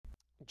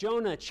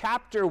Jonah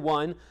chapter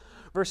 1,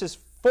 verses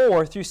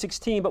 4 through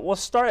 16, but we'll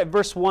start at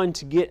verse 1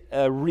 to get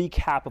a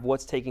recap of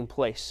what's taking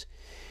place.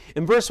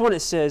 In verse 1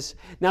 it says,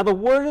 "Now the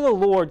word of the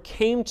Lord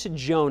came to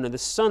Jonah, the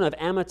son of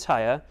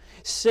Amittai,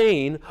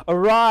 saying,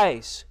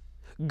 Arise,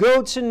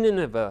 go to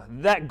Nineveh,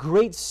 that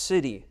great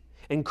city,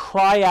 and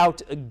cry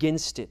out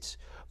against it,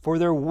 for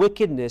their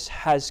wickedness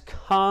has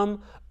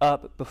come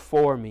up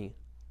before me."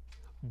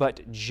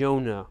 But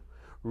Jonah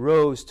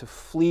rose to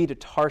flee to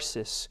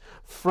Tarsus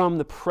from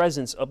the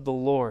presence of the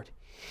Lord.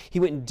 He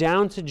went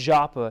down to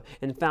Joppa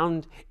and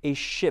found a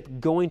ship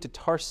going to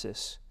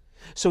Tarsus.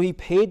 So he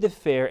paid the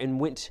fare and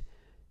went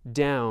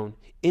down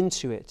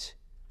into it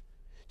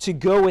to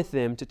go with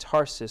them to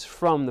Tarsus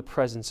from the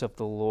presence of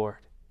the Lord.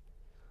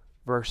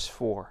 Verse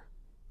 4.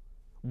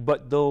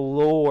 But the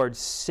Lord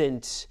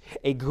sent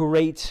a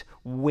great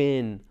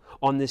wind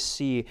on the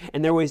sea,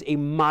 and there was a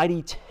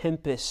mighty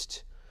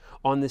tempest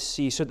on the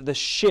sea, so that the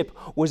ship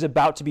was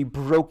about to be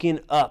broken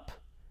up.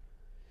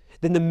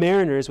 Then the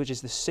mariners, which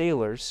is the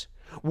sailors,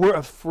 were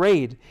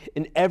afraid,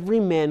 and every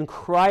man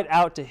cried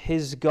out to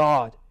his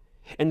God,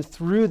 and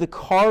threw the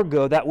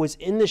cargo that was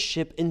in the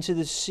ship into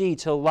the sea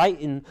to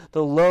lighten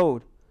the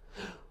load.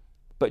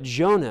 But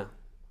Jonah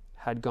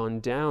had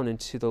gone down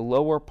into the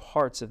lower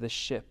parts of the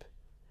ship,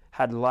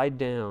 had lied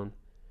down,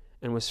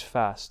 and was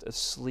fast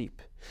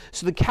asleep.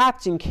 So the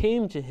captain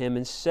came to him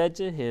and said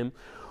to him,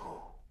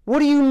 "What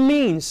do you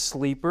mean,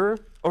 sleeper?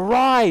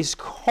 Arise,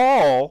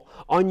 call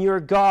on your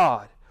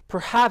God.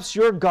 Perhaps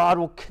your God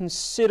will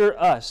consider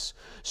us,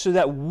 so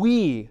that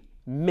we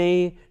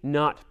may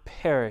not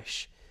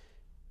perish."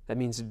 That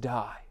means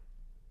die.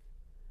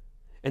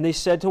 And they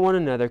said to one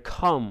another,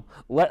 "Come,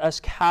 let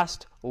us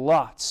cast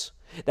lots,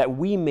 that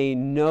we may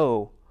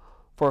know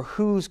for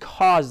whose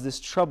cause this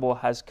trouble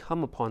has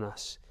come upon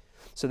us."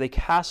 So they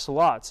cast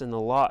lots, and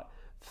the lot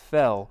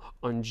fell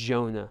on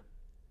Jonah.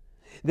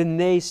 Then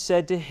they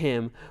said to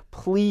him,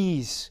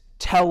 "Please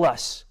tell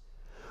us,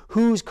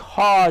 whose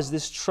caused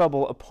this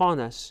trouble upon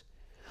us?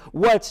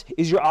 What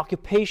is your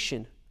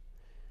occupation?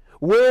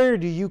 Where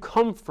do you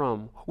come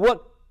from?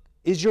 What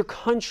is your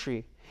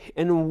country?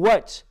 And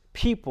what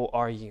people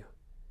are you?"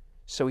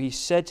 So he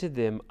said to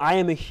them, "I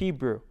am a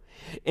Hebrew,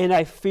 and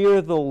I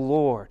fear the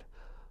Lord,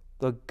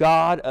 the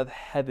God of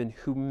heaven,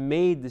 who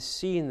made the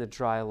sea and the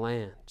dry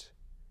land."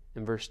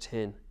 In verse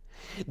 10,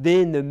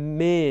 then the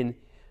men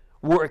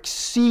were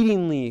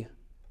exceedingly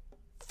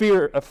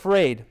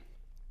afraid,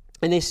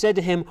 and they said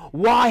to him,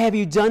 "Why have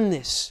you done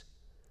this?"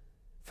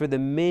 For the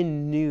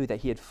men knew that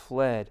he had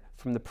fled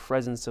from the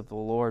presence of the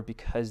Lord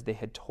because he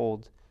had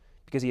told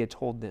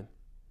them.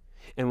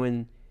 And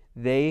when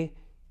they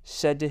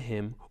said to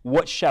him,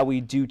 "What shall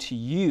we do to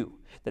you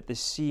that the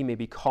sea may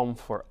be calm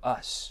for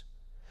us?"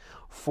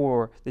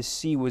 For the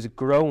sea was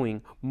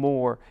growing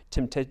more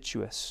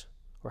tempestuous,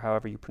 or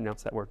however you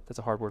pronounce that word. That's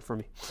a hard word for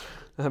me.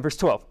 Verse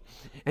 12.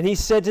 And he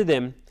said to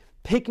them,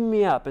 "Pick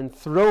me up and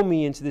throw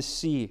me into the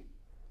sea,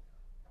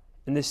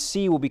 and the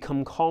sea will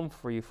become calm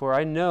for you, for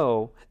I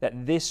know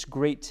that this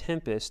great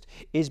tempest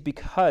is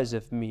because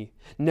of me."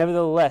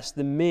 Nevertheless,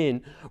 the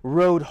men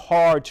rowed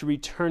hard to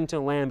return to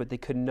land, but they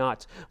could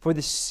not, for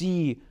the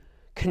sea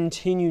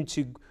continued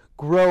to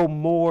grow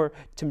more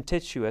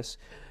tempestuous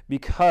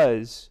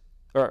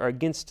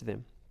against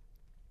them.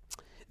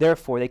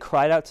 Therefore, they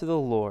cried out to the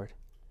Lord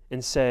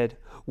and said,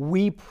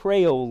 "We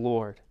pray, O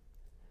Lord,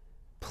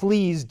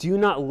 please do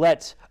not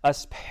let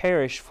us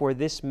perish for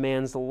this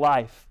man's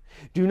life.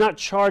 Do not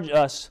charge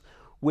us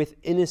with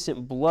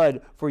innocent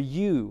blood, for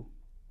you,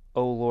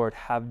 O Lord,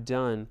 have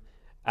done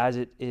as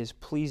it is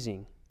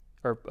pleases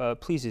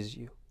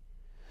you."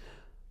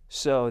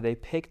 So they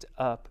picked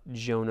up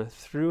Jonah,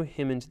 threw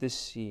him into the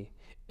sea,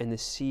 and the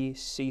sea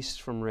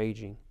ceased from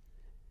raging.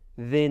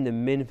 Then the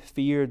men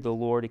feared the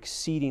Lord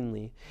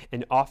exceedingly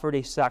and offered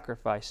a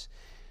sacrifice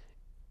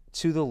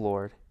to the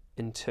Lord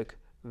and took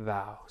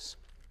vows.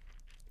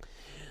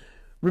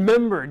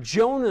 Remember,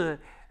 Jonah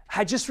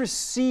had just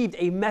received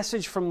a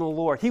message from the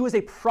Lord. He was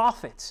a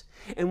prophet.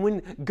 And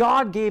when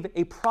God gave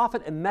a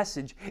prophet a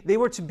message, they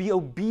were to be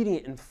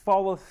obedient and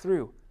follow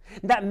through.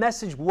 That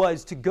message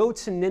was to go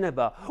to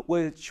Nineveh,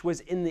 which was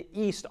in the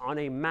east on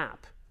a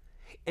map,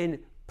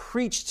 and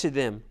preach to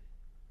them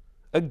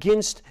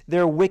against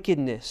their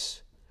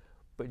wickedness.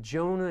 But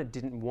Jonah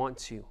didn't want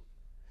to,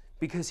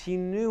 because he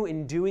knew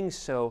in doing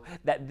so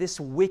that this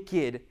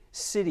wicked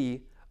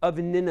city of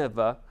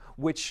Nineveh,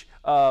 which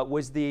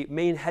was the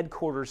main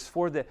headquarters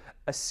for the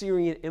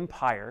Assyrian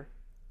Empire,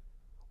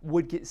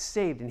 would get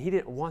saved, and he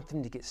didn't want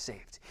them to get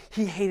saved.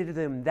 He hated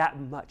them that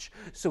much,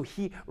 so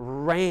he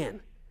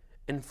ran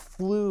and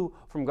flew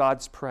from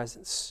God's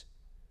presence.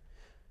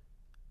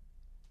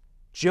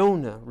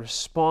 Jonah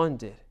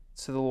responded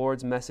to the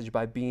Lord's message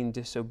by being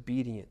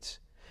disobedient.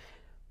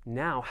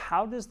 Now,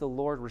 how does the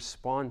Lord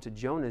respond to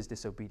Jonah's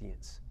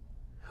disobedience?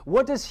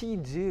 What does he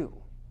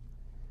do?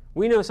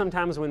 We know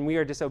sometimes when we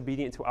are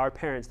disobedient to our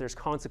parents, there's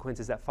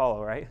consequences that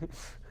follow, right?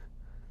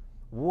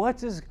 What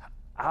does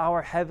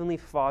our Heavenly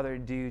Father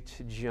do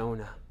to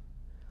Jonah?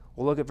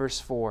 Well, look at verse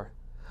 4.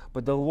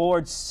 But the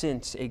Lord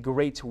sent a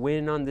great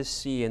wind on the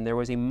sea, and there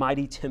was a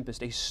mighty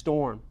tempest, a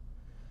storm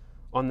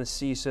on the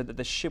sea, so that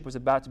the ship was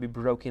about to be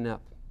broken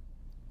up.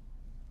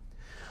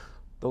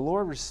 The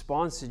Lord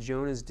responds to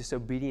Jonah's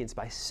disobedience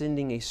by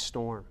sending a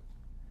storm.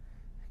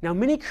 Now,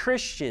 many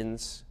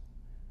Christians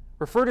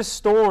refer to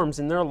storms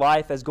in their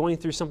life as going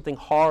through something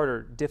hard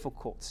or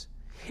difficult.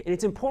 And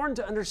it's important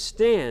to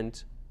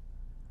understand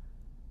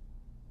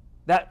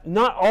that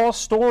not all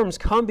storms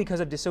come because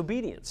of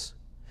disobedience.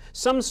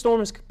 Some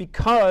storms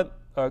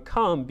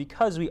come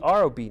because we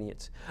are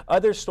obedient.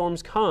 Other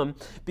storms come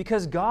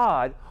because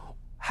God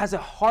has a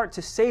heart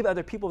to save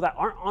other people that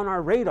aren't on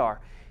our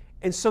radar.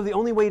 And so the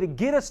only way to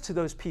get us to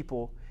those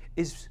people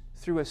is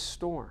through a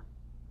storm.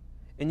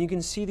 And you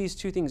can see these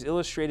two things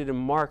illustrated in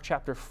Mark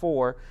chapter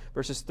 4,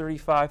 verses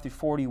 35 through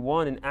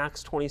 41, and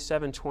Acts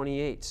 27,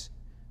 28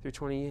 through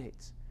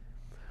 28.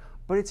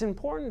 But it's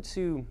important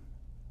to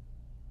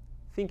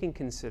think and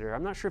consider.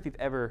 I'm not sure if you've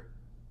ever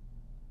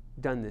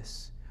done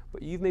this,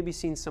 but you've maybe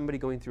seen somebody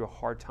going through a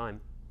hard time,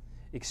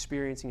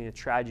 experiencing a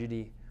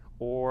tragedy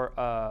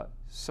or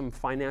some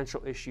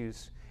financial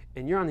issues,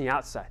 and you're on the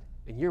outside,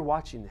 and you're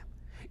watching them,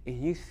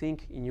 and you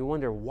think and you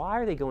wonder, why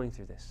are they going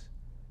through this?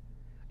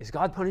 Is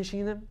God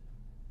punishing them?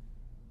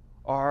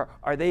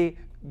 Are they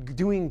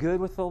doing good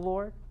with the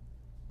Lord?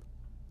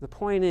 The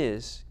point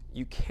is,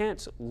 you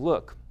can't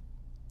look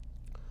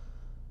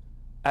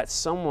at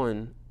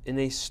someone in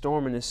a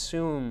storm and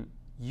assume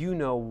you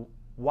know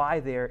why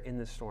they're in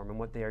the storm and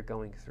what they are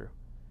going through.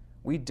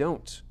 We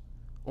don't.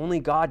 Only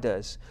God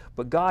does.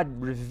 But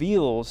God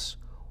reveals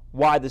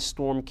why the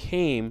storm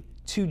came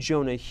to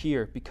Jonah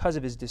here because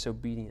of his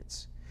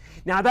disobedience.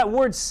 Now, that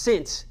word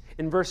sent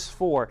in verse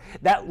 4,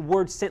 that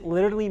word sent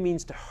literally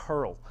means to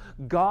hurl.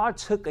 God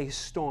took a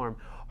storm,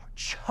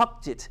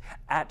 chucked it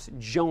at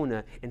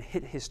Jonah, and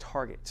hit his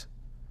target.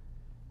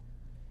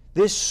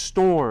 This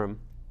storm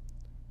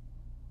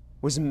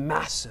was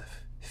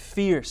massive,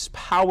 fierce,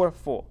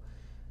 powerful,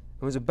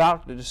 and was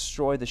about to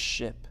destroy the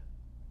ship.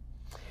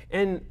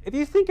 And if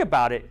you think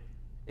about it,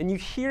 and you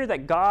hear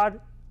that God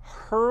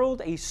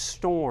hurled a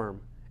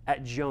storm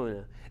at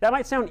Jonah, that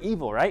might sound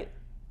evil, right?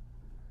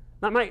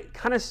 That might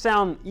kind of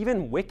sound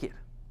even wicked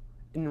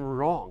and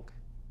wrong.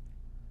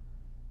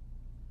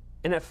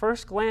 And at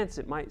first glance,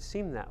 it might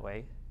seem that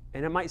way,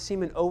 and it might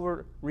seem an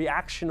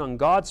overreaction on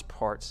God's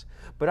part,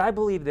 but I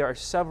believe there are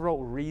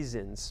several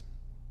reasons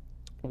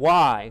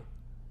why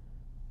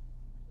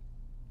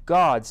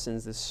God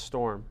sends this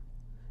storm.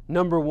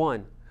 Number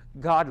one,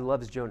 God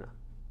loves Jonah.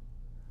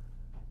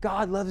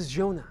 God loves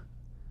Jonah.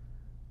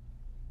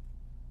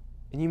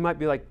 And you might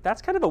be like,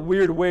 that's kind of a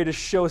weird way to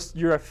show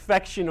your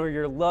affection or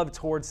your love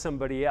towards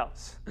somebody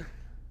else.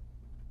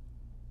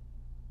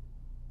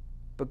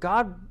 But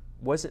God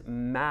wasn't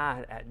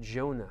mad at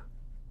Jonah.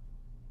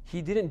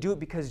 He didn't do it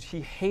because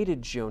he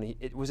hated Jonah.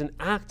 It was an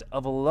act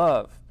of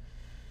love.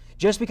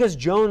 Just because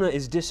Jonah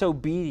is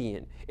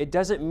disobedient, it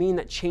doesn't mean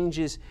that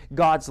changes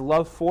God's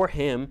love for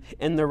him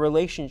and their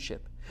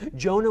relationship.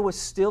 Jonah was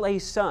still a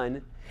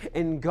son,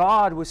 and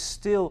God was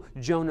still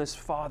Jonah's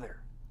father.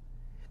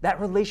 That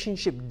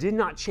relationship did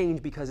not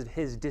change because of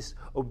his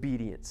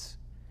disobedience.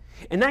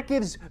 And that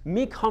gives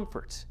me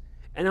comfort.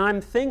 And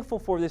I'm thankful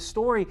for this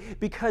story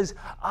because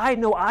I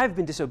know I've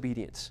been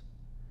disobedient.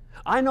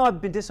 I know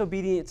I've been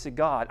disobedient to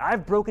God.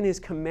 I've broken his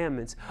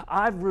commandments.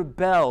 I've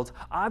rebelled.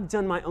 I've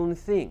done my own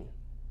thing.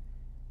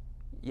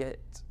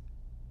 Yet,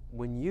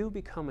 when you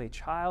become a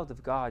child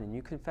of God and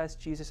you confess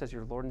Jesus as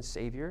your Lord and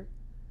Savior,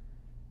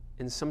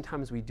 and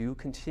sometimes we do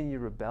continue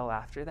to rebel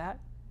after that,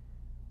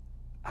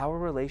 our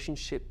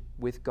relationship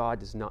with God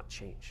does not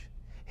change.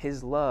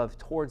 His love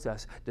towards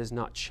us does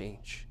not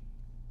change.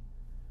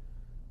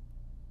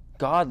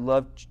 God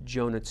loved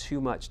Jonah too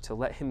much to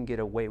let him get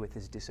away with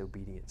his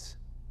disobedience.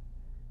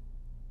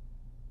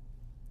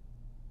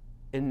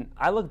 And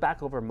I look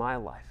back over my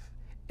life,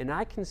 and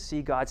I can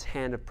see God's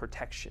hand of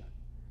protection.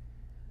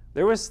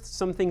 There was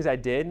some things I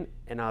did,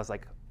 and I was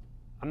like,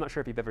 I'm not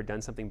sure if you've ever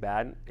done something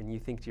bad, and you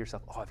think to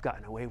yourself, oh, I've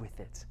gotten away with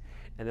it.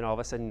 And then all of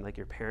a sudden, like,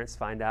 your parents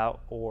find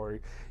out,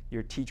 or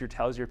your teacher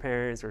tells your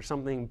parents, or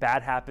something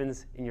bad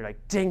happens, and you're like,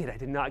 dang it, I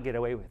did not get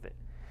away with it.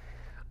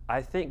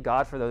 I thank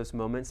God for those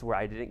moments where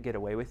I didn't get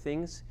away with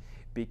things,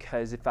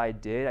 because if I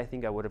did, I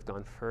think I would have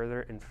gone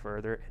further and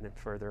further and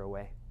further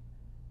away.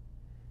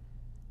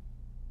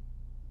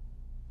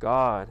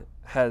 God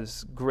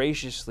has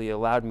graciously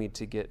allowed me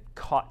to get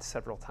caught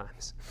several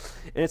times.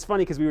 And it's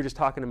funny because we were just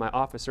talking in my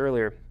office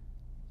earlier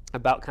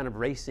about kind of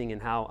racing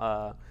and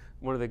how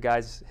one of the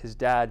guys, his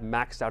dad,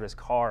 maxed out his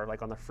car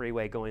like on the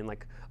freeway going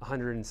like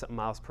 100 and something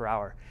miles per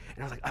hour. And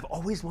I was like, I've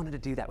always wanted to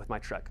do that with my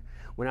truck.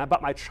 When I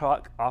bought my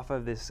truck off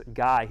of this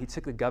guy, he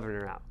took the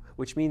governor out,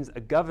 which means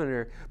a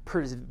governor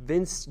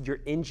prevents your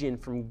engine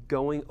from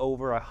going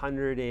over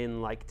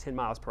 110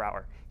 miles per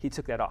hour. He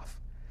took that off.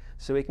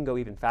 So it can go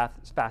even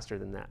faster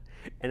than that.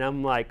 And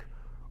I'm like,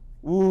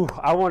 ooh,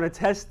 I want to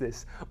test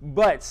this.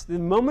 But the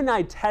moment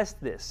I test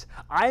this,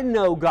 I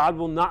know God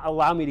will not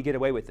allow me to get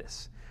away with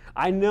this.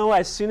 I know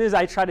as soon as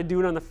I try to do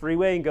it on the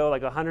freeway and go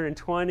like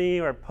 120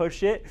 or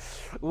push it,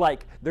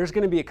 like there's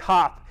going to be a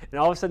cop and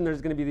all of a sudden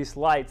there's going to be these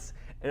lights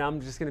and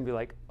I'm just going to be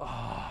like,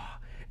 oh.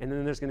 And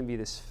then there's going to be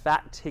this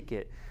fat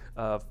ticket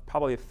of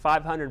probably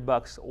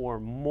 $500 or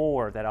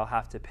more that I'll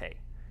have to pay.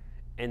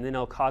 And then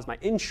it'll cause my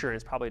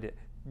insurance probably to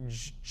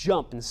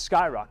jump and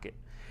skyrocket.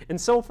 And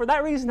so for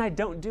that reason, I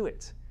don't do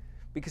it.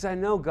 Because I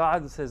know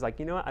God says, like,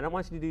 you know what, I don't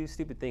want you to do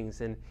stupid things,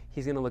 and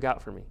he's going to look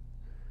out for me.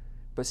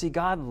 But see,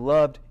 God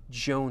loved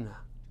Jonah.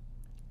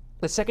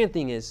 The second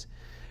thing is,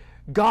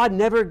 God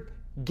never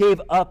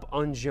gave up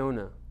on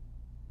Jonah.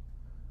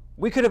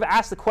 We could have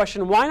asked the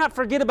question, why not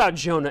forget about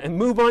Jonah and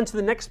move on to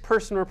the next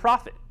person or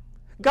prophet?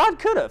 God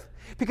could have,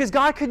 because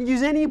God could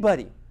use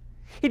anybody.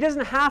 He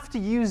doesn't have to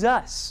use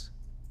us.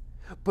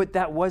 But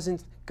that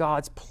wasn't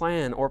God's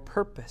plan or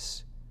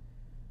purpose.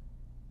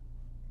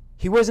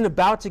 He wasn't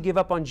about to give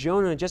up on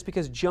Jonah just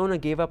because Jonah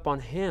gave up on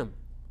him.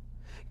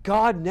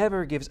 God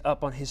never gives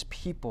up on his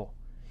people.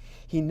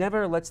 He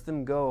never lets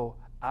them go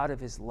out of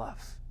his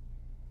love.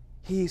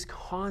 He's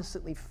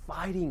constantly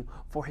fighting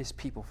for his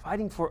people,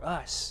 fighting for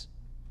us.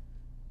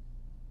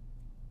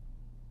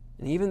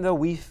 And even though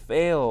we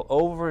fail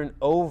over and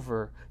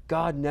over,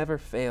 God never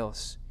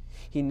fails.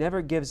 He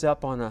never gives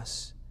up on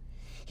us.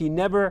 He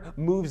never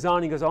moves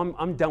on. He goes, oh,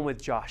 I'm done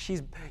with Josh.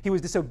 He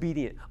was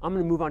disobedient. I'm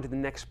going to move on to the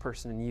next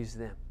person and use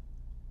them.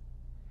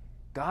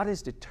 God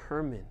is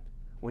determined.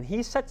 When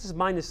he sets his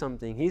mind to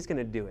something, he's going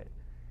to do it.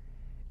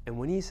 And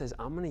when he says,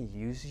 I'm going to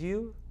use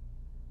you,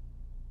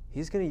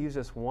 he's going to use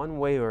us one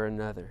way or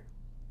another.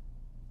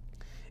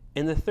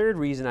 And the third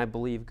reason I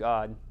believe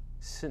God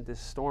sent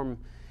this storm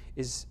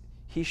is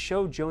he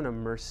showed Jonah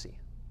mercy.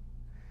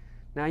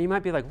 Now you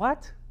might be like,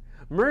 what?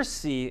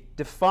 Mercy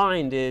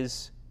defined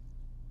is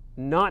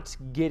not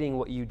getting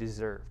what you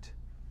deserved.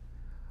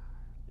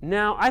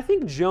 Now, I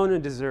think Jonah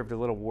deserved a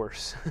little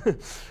worse.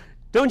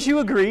 Don't you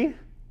agree?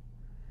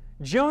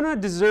 Jonah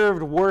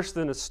deserved worse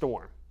than a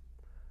storm.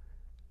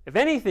 If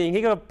anything,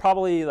 he could have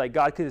probably, like,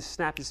 God could have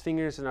snapped his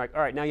fingers and like,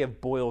 all right, now you have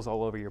boils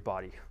all over your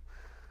body.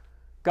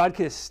 God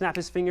could have snapped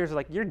his fingers and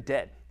like, you're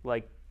dead.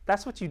 Like,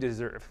 that's what you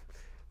deserve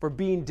for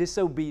being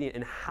disobedient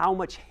and how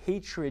much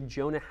hatred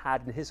Jonah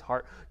had in his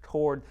heart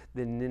toward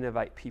the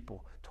Ninevite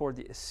people, toward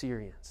the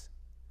Assyrians.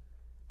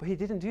 But he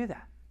didn't do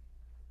that.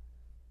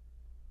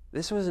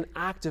 This was an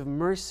act of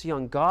mercy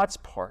on God's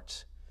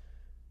part.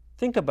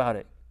 Think about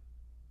it.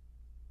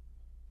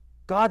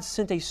 God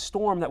sent a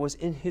storm that was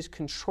in his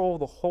control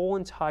the whole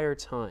entire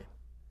time.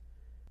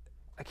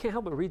 I can't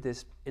help but read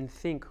this and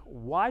think,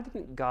 why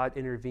didn't God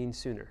intervene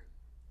sooner?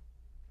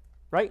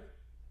 Right?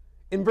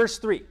 In verse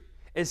 3,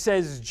 it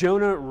says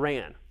Jonah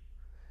ran.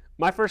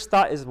 My first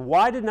thought is,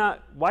 why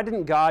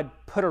didn't God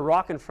put a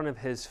rock in front of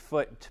his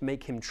foot to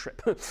make him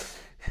trip?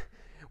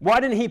 Why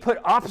didn't he put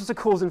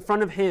obstacles in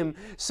front of him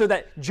so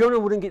that Jonah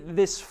wouldn't get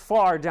this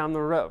far down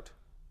the road?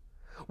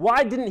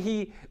 Why didn't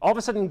he all of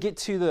a sudden get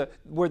to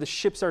where the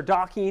ships are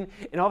docking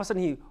and all of a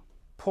sudden he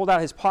pulled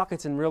out his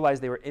pockets and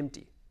realized they were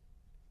empty?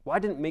 Why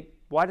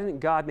didn't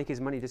God make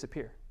his money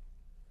disappear?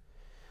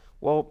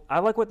 Well, I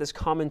like what this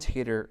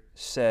commentator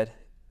said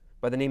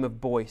by the name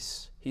of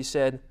Boyce. He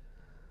said,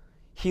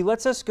 he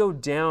lets us go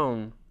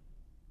down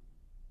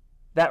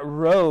that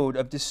road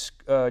of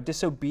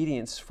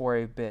disobedience for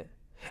a bit.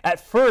 At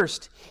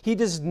first, he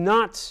does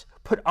not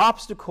put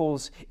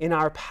obstacles in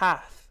our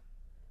path.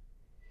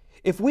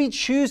 If we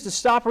choose to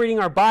stop reading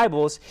our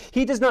Bibles,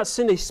 he does not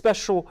send a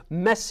special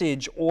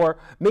message or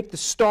make the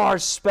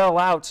stars spell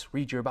out,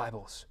 read your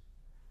Bibles.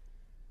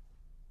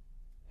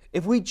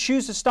 If we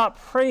choose to stop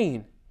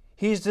praying,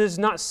 he does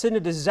not send a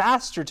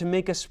disaster to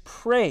make us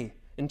pray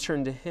and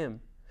turn to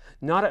him.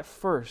 Not at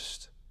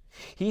first.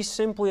 He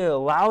simply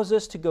allows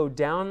us to go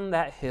down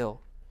that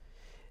hill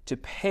to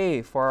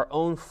pay for our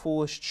own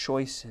foolish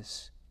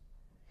choices.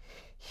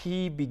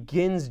 He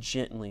begins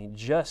gently,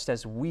 just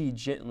as we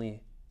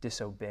gently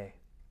disobey.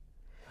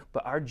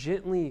 But our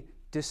gently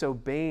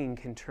disobeying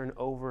can turn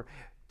over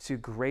to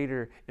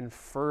greater and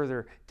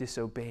further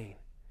disobeying.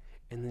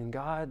 And then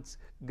God's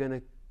going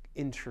to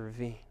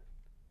intervene.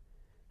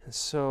 And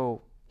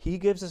so he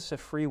gives us a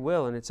free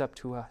will, and it's up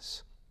to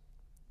us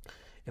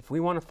if we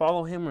want to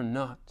follow him or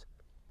not.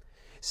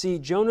 See,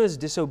 Jonah's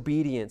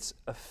disobedience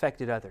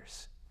affected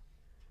others.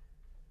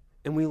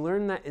 And we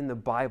learn that in the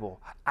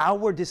Bible.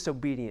 Our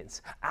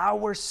disobedience,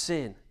 our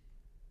sin,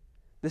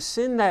 the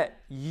sin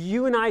that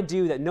you and I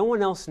do that no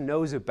one else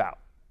knows about,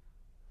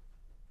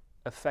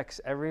 affects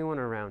everyone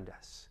around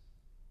us.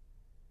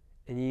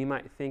 And you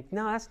might think,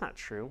 no, that's not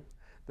true.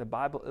 The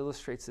Bible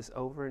illustrates this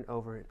over and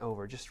over and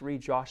over. Just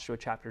read Joshua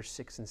chapters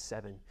 6 and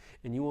 7,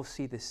 and you will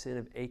see the sin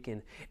of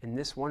Achan. And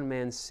this one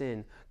man's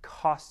sin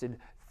costed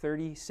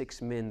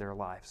 36 men their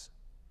lives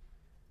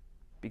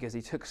because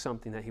he took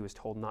something that he was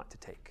told not to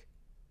take.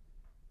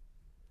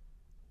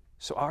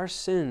 So our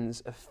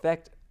sins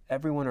affect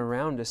everyone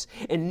around us.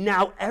 And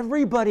now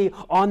everybody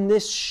on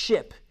this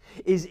ship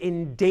is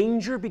in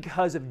danger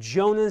because of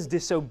Jonah's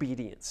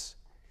disobedience.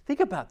 Think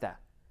about that.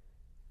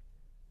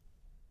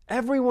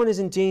 Everyone is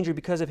in danger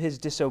because of his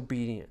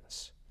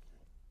disobedience.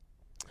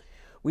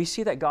 We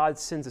see that God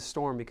sends a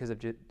storm because of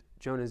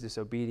Jonah's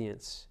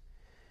disobedience.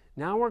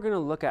 Now we're going to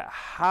look at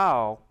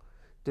how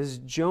does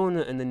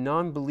Jonah and the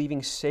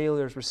non-believing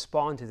sailors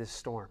respond to this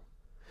storm?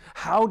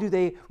 How do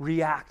they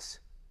react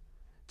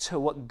to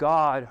what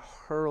God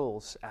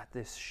hurls at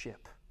this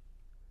ship?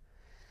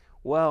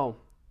 Well,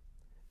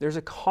 there's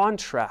a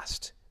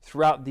contrast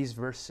throughout these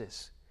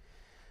verses.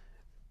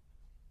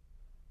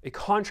 A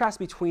contrast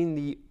between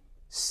the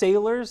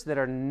sailors that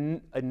are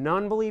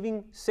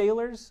non-believing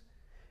sailors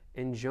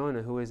and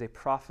Jonah, who is a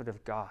prophet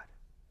of God.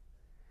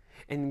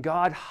 And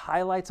God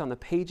highlights on the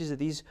pages of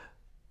these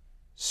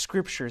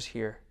scriptures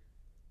here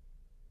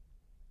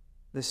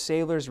the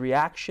sailors'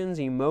 reactions,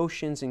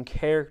 emotions, and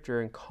character,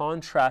 and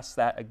contrasts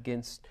that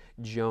against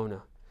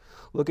Jonah.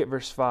 Look at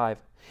verse 5.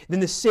 Then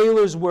the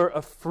sailors were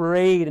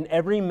afraid, and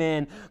every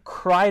man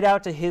cried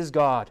out to his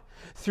God,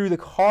 threw the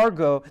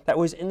cargo that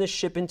was in the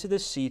ship into the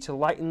sea to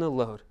lighten the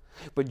load.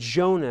 But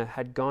Jonah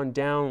had gone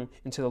down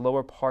into the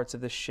lower parts of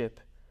the ship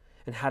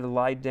and had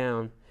lied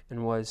down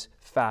and was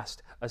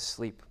fast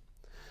asleep.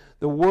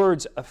 The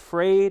words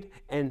afraid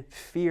and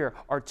fear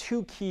are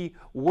two key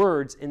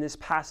words in this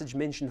passage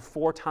mentioned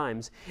 4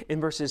 times. In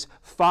verses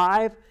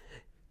 5,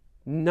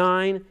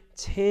 9,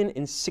 10,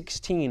 and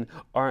 16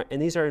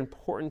 and these are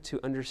important to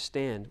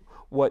understand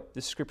what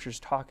the scripture is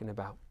talking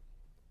about.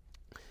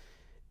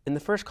 And the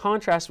first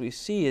contrast we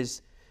see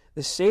is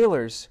the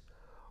sailors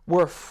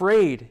were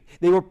afraid.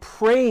 They were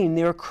praying.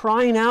 They were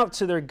crying out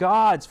to their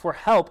gods for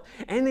help,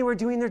 and they were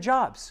doing their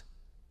jobs.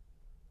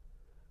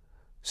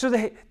 So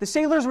the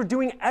sailors were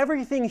doing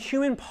everything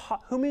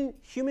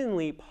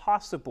humanly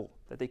possible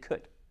that they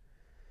could.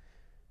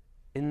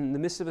 In the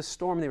midst of a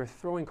storm, they were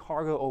throwing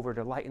cargo over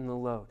to lighten the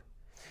load.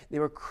 They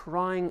were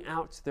crying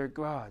out to their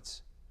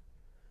gods.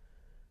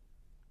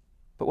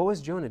 But what was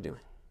Jonah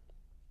doing?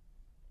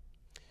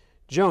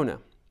 Jonah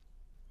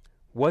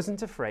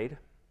wasn't afraid.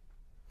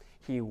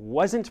 He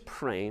wasn't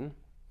praying.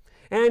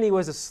 And he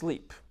was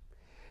asleep.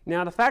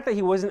 Now, the fact that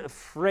he wasn't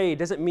afraid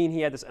doesn't mean he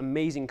had this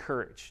amazing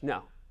courage.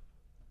 No.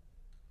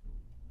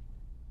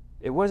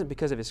 It wasn't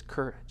because of his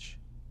courage.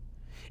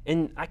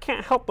 And I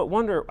can't help but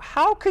wonder,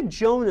 how could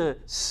Jonah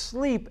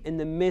sleep in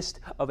the midst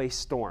of a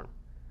storm?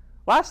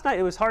 Last night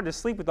it was hard to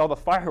sleep with all the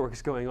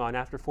fireworks going on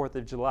after 4th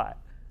of July.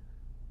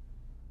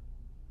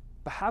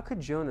 But how could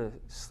Jonah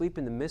sleep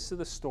in the midst of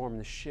the storm,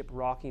 the ship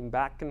rocking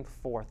back and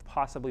forth,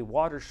 possibly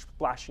water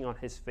splashing on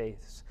his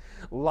face,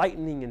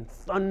 lightning and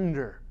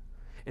thunder,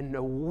 and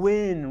a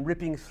wind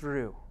ripping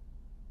through?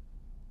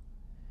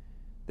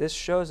 This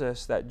shows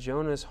us that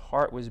Jonah's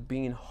heart was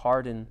being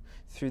hardened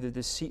through the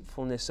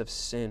deceitfulness of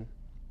sin.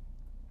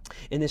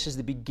 And this is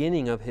the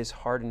beginning of his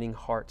hardening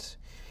heart.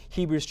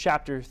 Hebrews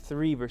chapter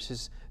 3,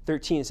 verses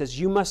 13, it says,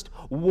 "You must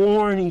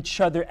warn each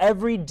other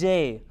every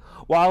day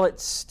while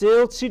it's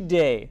still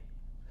today,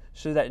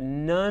 so that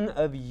none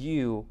of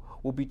you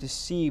will be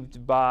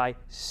deceived by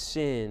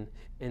sin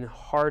and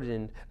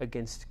hardened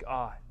against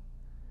God."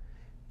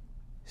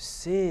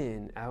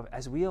 Sin,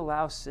 as we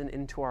allow sin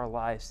into our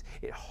lives,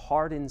 it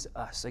hardens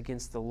us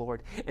against the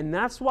Lord. And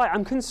that's why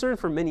I'm concerned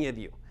for many of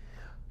you.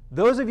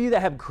 Those of you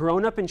that have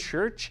grown up in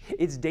church,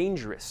 it's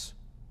dangerous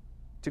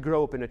to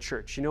grow up in a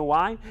church. You know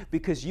why?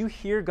 Because you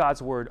hear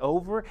God's word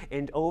over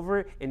and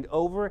over and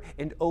over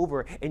and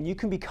over, and you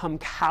can become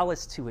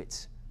callous to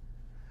it,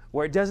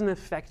 where it doesn't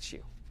affect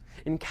you.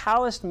 And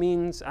callous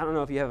means, I don't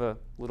know if you have a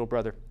little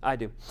brother. I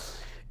do.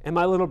 And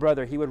my little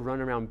brother, he would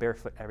run around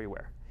barefoot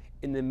everywhere.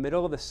 In the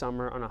middle of the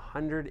summer, on a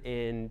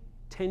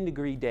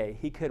 110-degree day,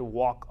 he could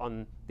walk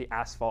on the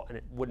asphalt and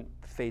it wouldn't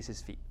faze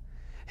his feet.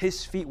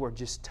 His feet were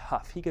just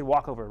tough. He could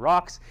walk over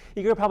rocks.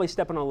 He could probably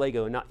step on a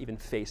Lego and not even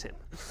faze him.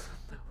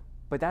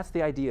 But that's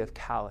the idea of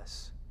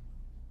callous.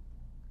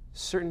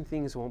 Certain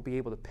things won't be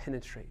able to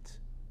penetrate.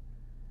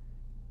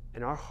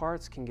 And our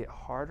hearts can get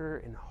harder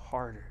and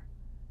harder,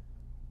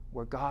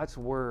 where God's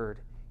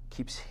word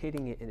keeps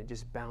hitting it and it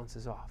just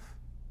bounces off.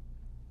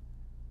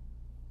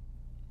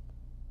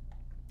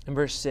 In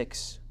verse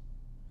 6,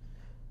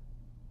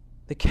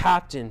 the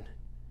captain,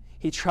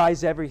 he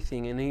tries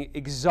everything and he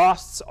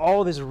exhausts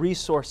all of his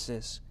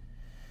resources.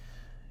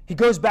 He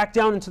goes back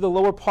down into the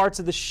lower parts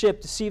of the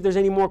ship to see if there's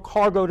any more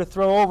cargo to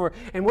throw over.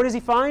 And what does he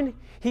find?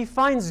 He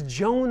finds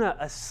Jonah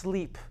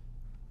asleep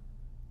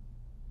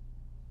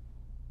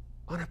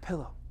on a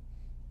pillow.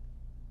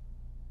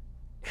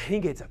 And he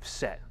gets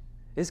upset.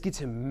 This gets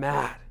him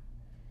mad.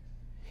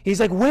 He's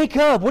like, "Wake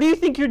up! What do you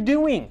think you're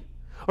doing?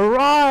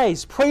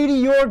 Arise, pray to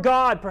your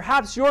God.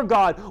 Perhaps your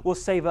God will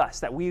save us,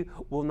 that we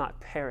will not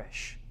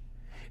perish."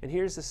 And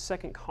here's the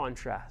second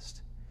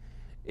contrast,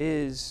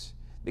 is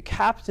the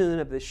captain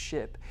of the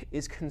ship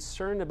is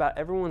concerned about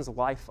everyone's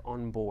life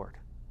on board.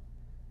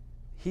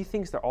 He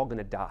thinks they're all going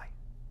to die.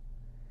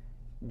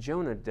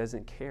 Jonah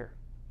doesn't care.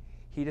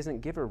 He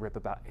doesn't give a rip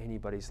about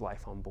anybody's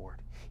life on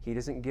board. He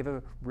doesn't give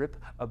a rip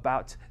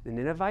about the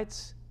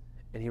Ninevites,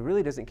 and he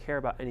really doesn't care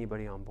about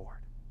anybody on board.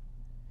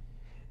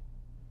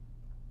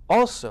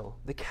 Also,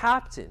 the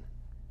captain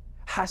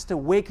has to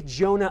wake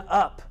Jonah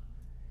up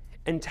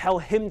and tell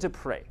him to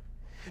pray.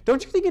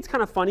 Don't you think it's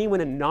kind of funny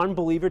when a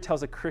non-believer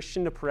tells a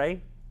Christian to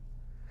pray?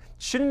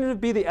 Shouldn't it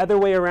be the other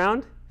way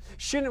around?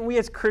 Shouldn't we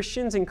as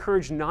Christians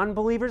encourage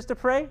non-believers to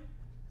pray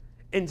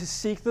and to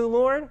seek the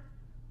Lord?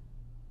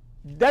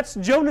 That's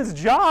Jonah's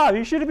job.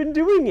 He should have been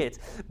doing it.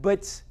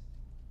 But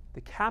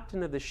the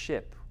captain of the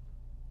ship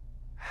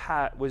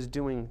was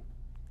doing,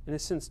 in a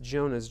sense,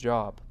 Jonah's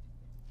job.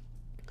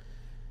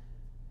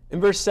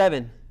 In verse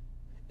 7,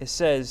 it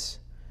says,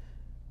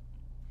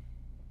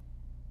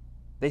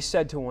 they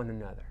said to one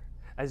another,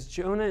 as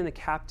Jonah and the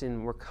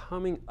captain were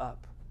coming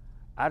up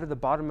out of the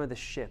bottom of the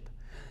ship,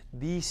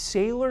 the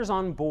sailors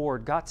on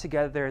board got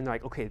together and they're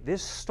like, okay,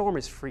 this storm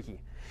is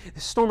freaky.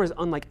 This storm is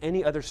unlike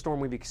any other storm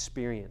we've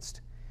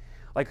experienced.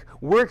 Like,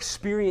 we're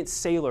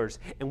experienced sailors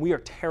and we are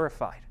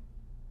terrified.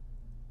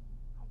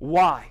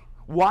 Why?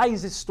 Why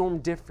is this storm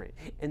different?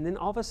 And then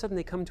all of a sudden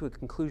they come to a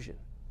conclusion.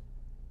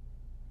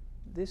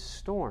 This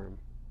storm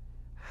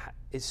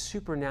is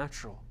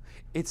supernatural.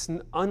 It's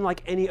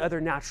unlike any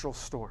other natural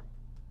storm.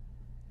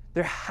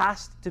 There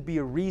has to be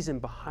a reason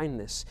behind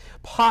this.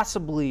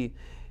 Possibly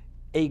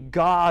a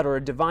God or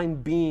a divine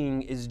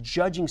being is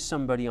judging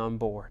somebody on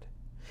board.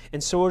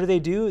 And so what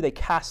do? They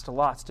cast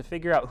lots to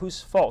figure out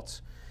whose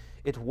fault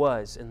it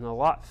was, and the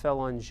lot fell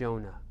on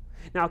Jonah.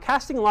 Now,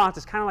 casting lots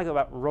is kind of like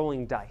about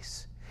rolling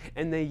dice.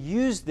 And they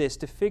used this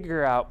to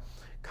figure out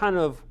kind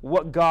of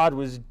what God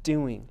was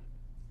doing.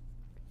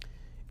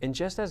 And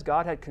just as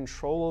God had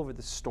control over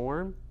the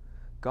storm,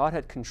 God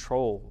had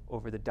control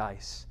over the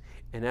dice.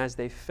 And as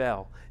they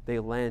fell, they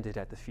landed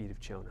at the feet of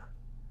Jonah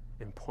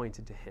and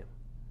pointed to him.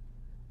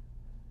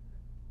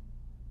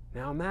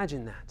 Now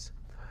imagine that.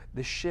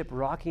 The ship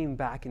rocking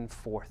back and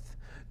forth,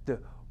 the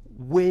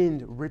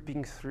wind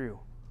ripping through,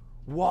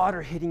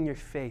 water hitting your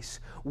face,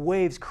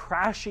 waves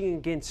crashing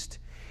against.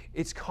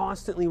 It's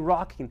constantly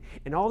rocking.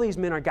 And all these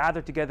men are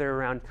gathered together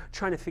around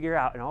trying to figure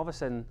out, and all of a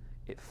sudden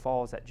it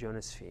falls at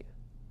Jonah's feet.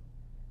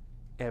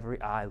 Every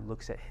eye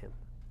looks at him.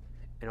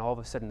 And all of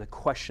a sudden the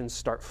questions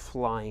start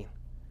flying.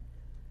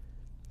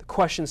 The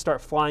questions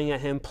start flying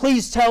at him.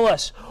 Please tell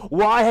us,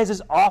 why has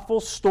this awful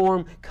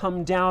storm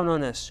come down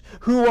on us?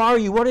 Who are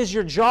you? What is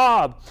your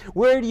job?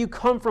 Where do you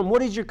come from?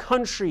 What is your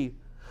country?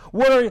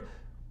 Who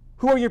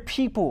are your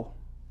people?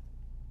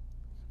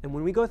 And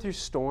when we go through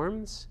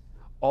storms,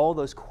 all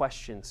those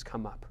questions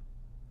come up.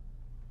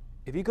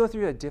 If you go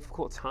through a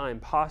difficult time,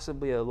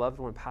 possibly a loved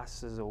one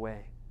passes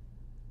away,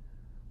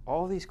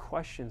 all these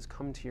questions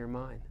come to your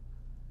mind.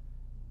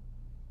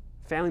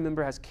 A family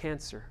member has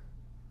cancer,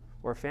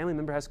 or a family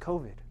member has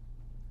COVID.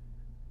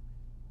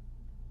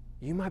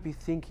 You might be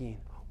thinking,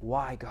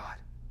 why God?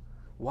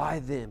 Why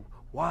them?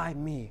 Why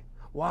me?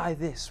 Why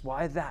this?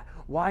 Why that?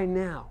 Why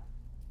now?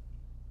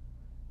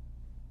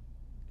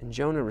 And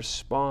Jonah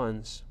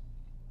responds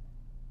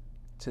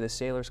to the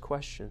sailors'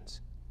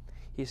 questions.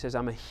 He says,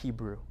 I'm a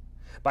Hebrew.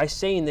 By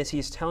saying this,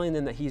 he's telling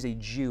them that he's a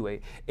Jew,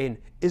 an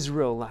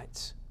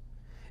Israelite.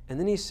 And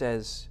then he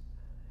says,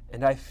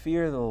 and I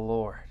fear the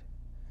Lord.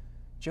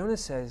 Jonah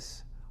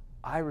says,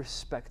 I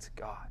respect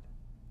God.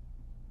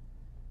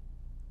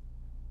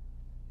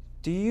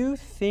 Do you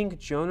think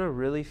Jonah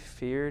really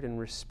feared and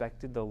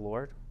respected the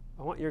Lord?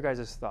 I want your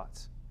guys'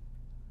 thoughts.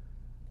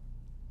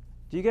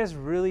 Do you guys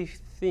really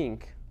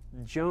think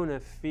Jonah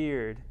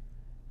feared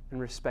and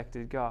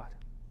respected God?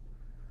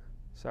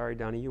 Sorry,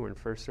 Donnie, you were in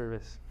first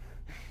service.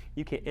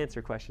 You can't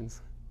answer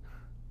questions.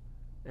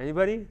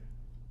 Anybody?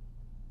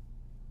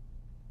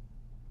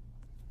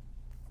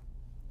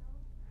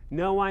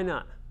 No, why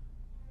not?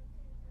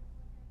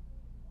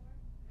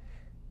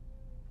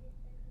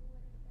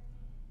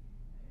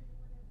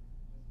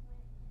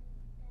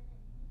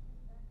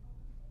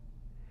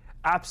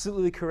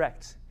 Absolutely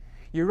correct.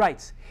 You're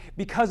right.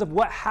 Because of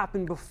what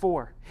happened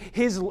before.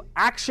 His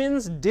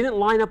actions didn't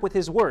line up with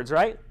his words,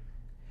 right?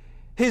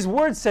 His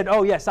words said,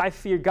 oh yes, I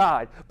fear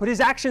God. But his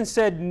actions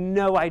said,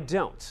 no, I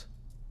don't.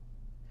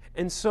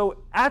 And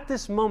so at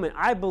this moment,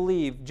 I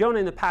believe Jonah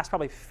in the past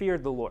probably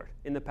feared the Lord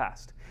in the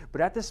past. But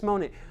at this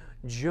moment,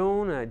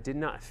 Jonah did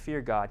not fear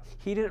God.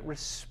 He didn't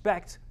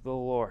respect the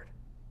Lord.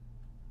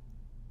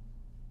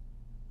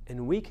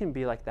 And we can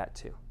be like that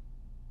too.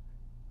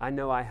 I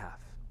know I have.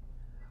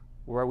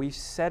 Where we've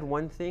said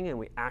one thing and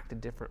we act a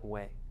different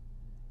way.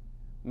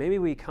 Maybe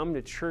we come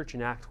to church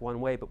and act one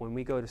way, but when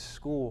we go to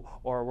school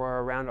or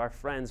we're around our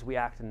friends, we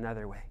act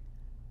another way.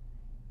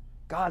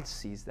 God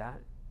sees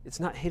that. It's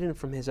not hidden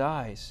from his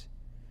eyes.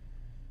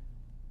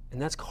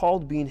 And that's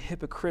called being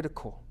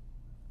hypocritical.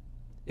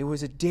 It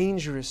was a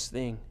dangerous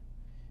thing.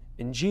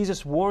 And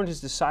Jesus warned his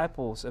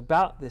disciples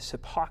about this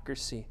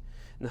hypocrisy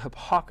and the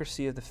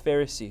hypocrisy of the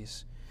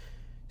Pharisees,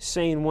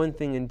 saying one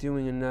thing and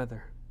doing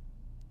another.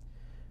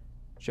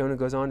 Jonah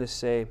goes on to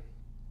say,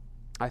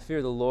 I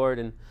fear the Lord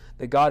and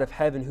the God of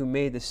heaven who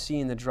made the sea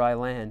and the dry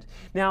land.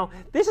 Now,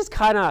 this is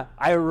kind of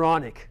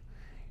ironic.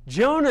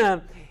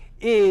 Jonah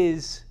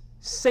is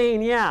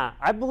saying, yeah,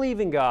 I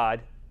believe in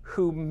God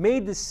who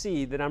made the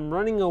sea that I'm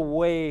running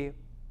away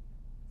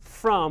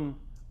from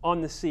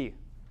on the sea.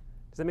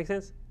 Does that make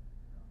sense?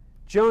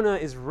 Jonah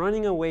is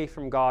running away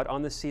from God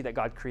on the sea that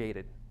God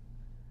created,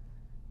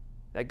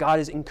 that God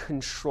is in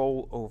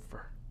control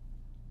over,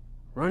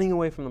 running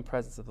away from the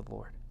presence of the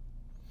Lord.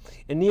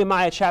 In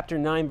Nehemiah chapter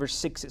 9, verse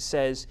 6, it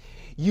says,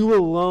 "You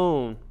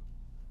alone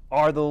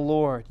are the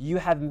Lord. You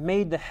have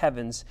made the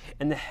heavens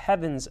and the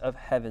heavens of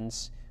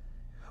heavens,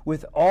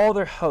 with all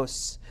their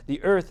hosts,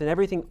 the earth and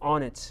everything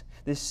on it,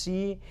 the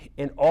sea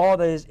and all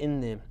that is in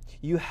them.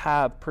 You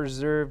have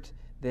preserved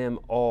them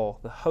all.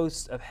 The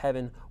hosts of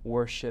heaven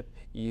worship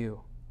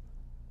you."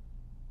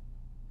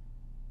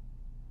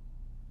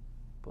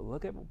 But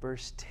look at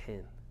verse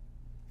 10.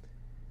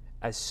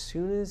 As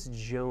soon as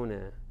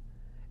Jonah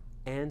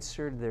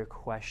answered their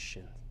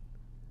question,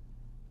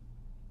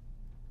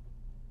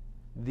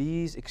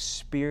 these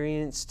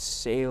experienced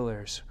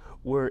sailors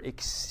were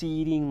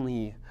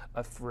exceedingly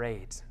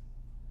afraid.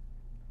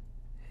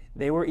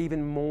 They were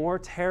even more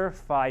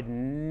terrified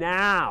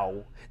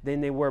now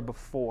than they were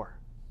before.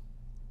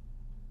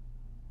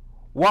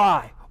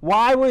 Why?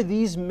 Why were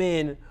these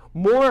men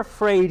more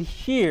afraid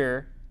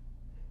here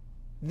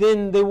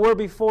than they were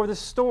before the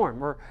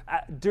storm or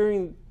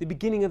during the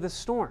beginning of the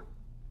storm?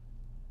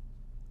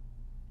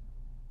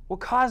 What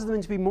caused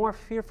them to be more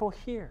fearful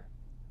here?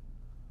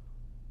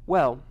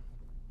 Well,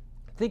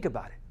 think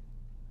about it.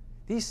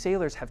 These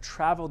sailors have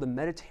traveled the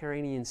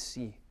Mediterranean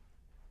Sea.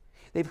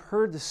 They've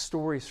heard the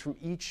stories from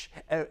each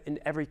and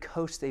every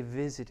coast they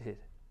visited.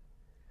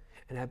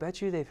 And I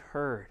bet you they've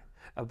heard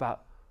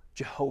about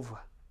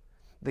Jehovah,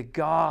 the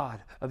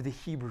God of the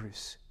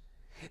Hebrews.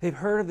 They've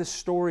heard of the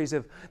stories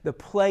of the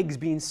plagues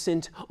being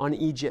sent on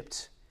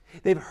Egypt.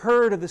 They've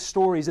heard of the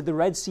stories of the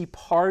Red Sea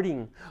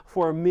parting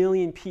for 1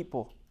 million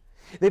people.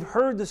 They've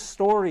heard the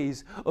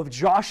stories of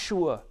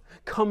Joshua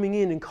coming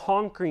in and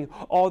conquering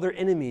all their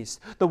enemies,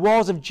 the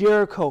walls of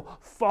Jericho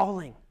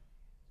falling.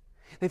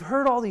 They've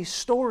heard all these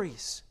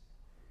stories.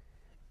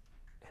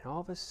 And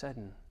all of a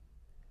sudden,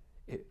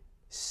 it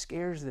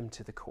scares them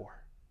to the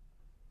core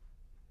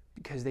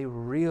because they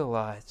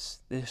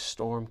realize this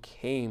storm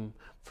came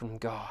from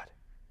God.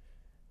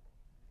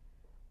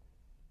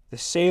 The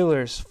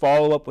sailors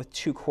follow up with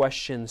 2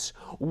 questions.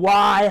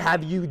 Why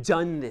have you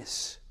done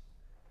this?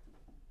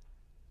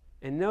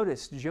 And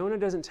notice, Jonah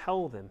doesn't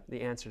tell them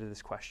the answer to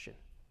this question.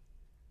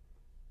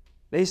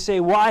 They say,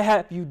 "Why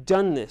have you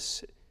done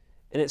this?"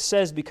 And it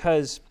says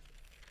because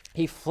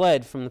he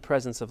fled from the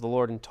presence of the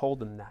Lord and told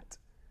them that.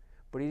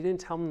 But he didn't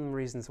tell them the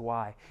reasons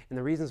why. And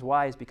the reasons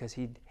why is because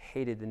he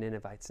hated the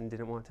Ninevites and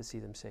didn't want to see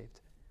them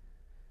saved.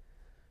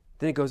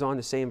 Then it goes on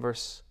to say in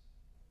verse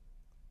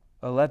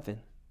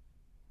 11,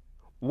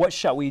 "What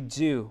shall we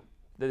do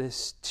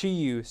to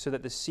you so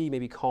that the sea may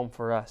be calm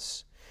for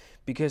us?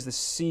 Because the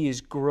sea is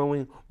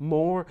growing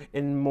more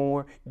and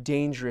more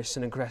dangerous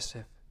and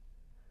aggressive."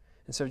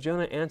 And so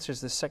Jonah answers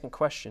the second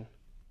question.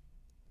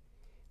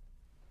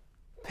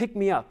 "Pick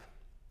me up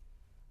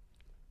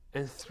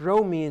and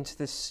throw me into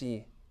the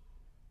sea.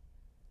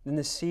 Then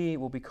the sea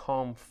will be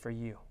calm for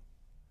you."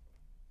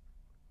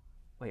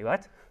 Wait,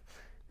 what?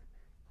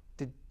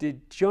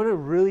 Did Jonah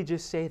really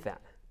just say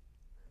that?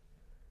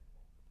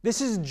 This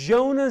is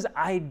Jonah's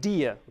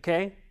idea,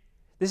 okay?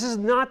 This is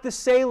not the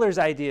sailor's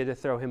idea to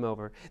throw him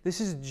over.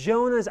 This is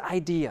Jonah's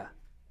idea.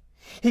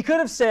 He could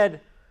have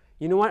said,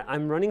 "You know what?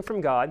 I'm running from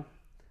God.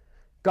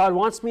 God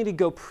wants me to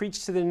go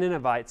preach to the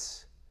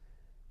Ninevites.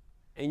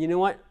 And you know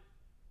what?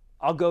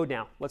 I'll go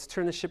now. Let's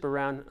turn the ship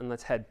around and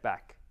let's head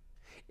back."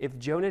 If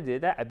Jonah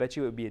did that, I bet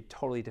you it would be a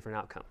totally different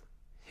outcome.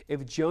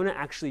 If Jonah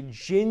actually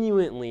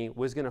genuinely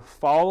was going to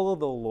follow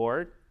the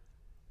Lord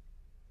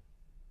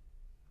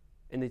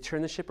and they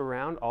turned the ship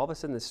around, all of a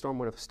sudden the storm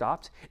would have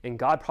stopped, and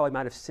God probably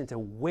might have sent a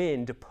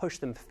wind to push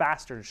them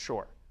faster to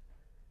shore.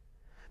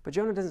 But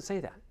Jonah doesn't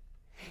say that.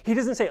 He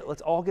doesn't say,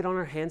 "Let's all get on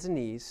our hands and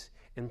knees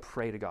and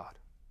pray to God."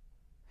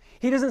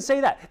 He doesn't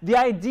say that. The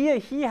idea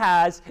he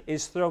has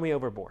is throw me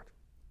overboard.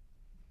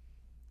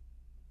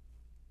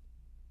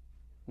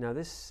 Now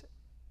this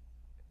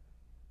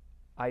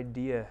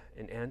idea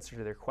and answer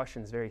to their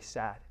question is very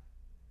sad.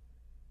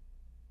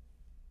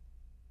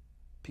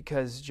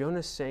 Because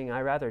Jonah's saying,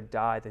 "I'd rather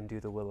die than do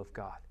the will of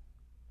God."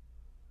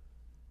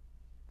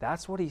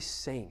 That's what he's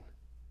saying.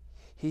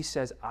 He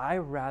says, "I'd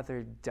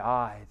rather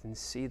die than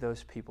see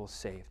those people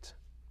saved.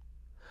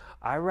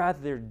 I'd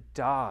rather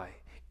die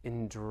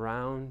and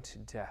drown to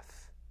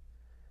death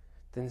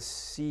than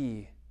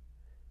see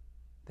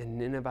the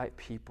Ninevite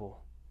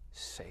people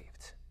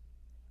saved."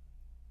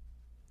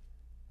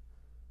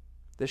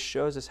 This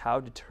shows us how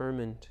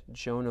determined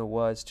Jonah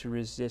was to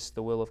resist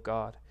the will of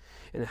God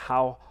and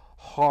how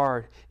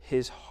hard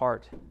his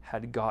heart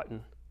had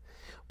gotten.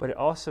 But it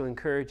also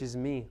encourages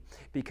me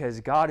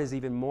because God is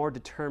even more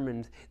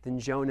determined than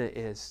Jonah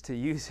is to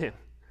use him.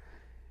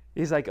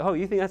 He's like, "Oh,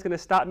 you think that's going to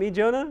stop me,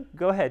 Jonah?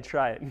 Go ahead,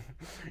 try it.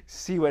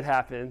 See what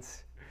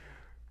happens.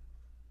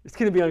 It's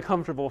going to be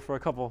uncomfortable for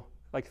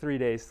 3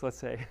 days, let's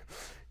say.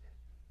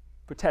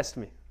 But test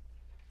me."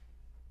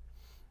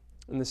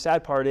 And the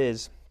sad part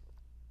is,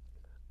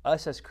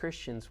 us as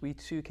Christians, we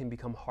too can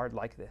become hard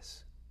like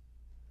this.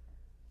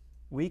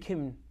 We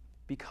can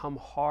become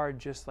hard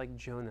just like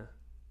Jonah,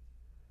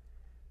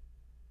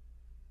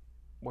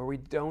 where we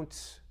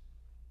don't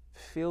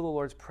feel the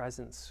Lord's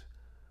presence.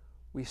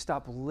 We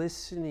stop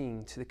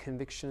listening to the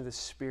conviction of the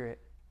Spirit.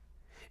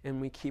 and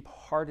we keep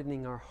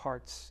hardening our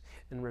hearts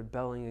and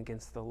rebelling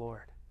against the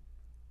Lord.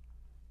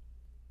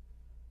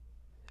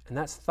 And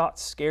that thought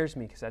scares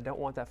me because I don't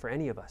want that for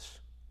any of us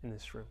in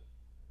this room.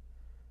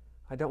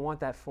 I don't want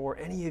that for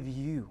any of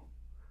you.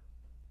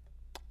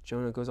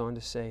 Jonah goes on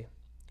to say,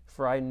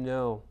 "For I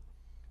know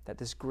that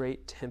this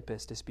great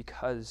tempest is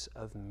because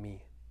of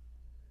me."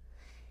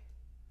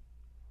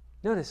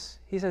 Notice,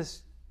 he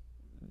says,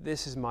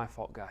 this is my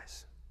fault,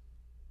 guys.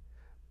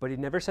 But he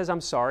never says,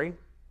 I'm sorry.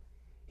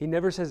 He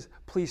never says,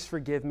 please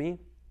forgive me.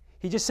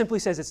 He just simply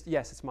says,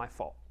 it's my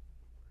fault.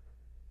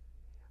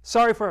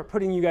 Sorry for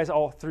putting you guys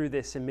all through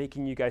this and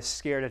making you guys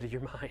scared out of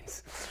your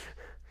minds.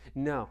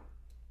 No,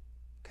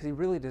 because he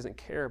really doesn't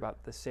care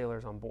about the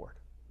sailors on board.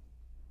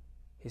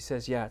 He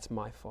says, yeah, it's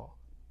my fault.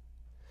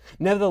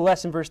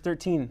 Nevertheless, in verse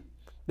 13,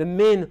 the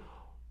men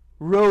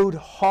rowed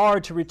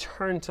hard to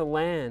return to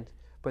land,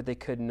 but they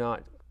could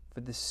not, for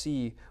the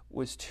sea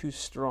was too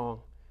strong.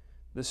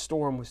 The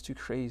storm was too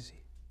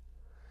crazy.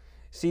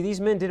 See,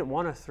 these men didn't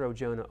want to throw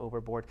Jonah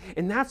overboard.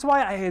 And that's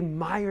why I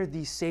admire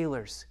these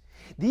sailors.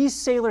 These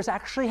sailors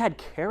actually had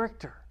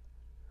character.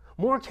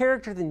 More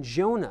character than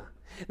Jonah.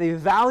 They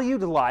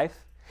valued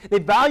life. They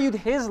valued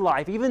his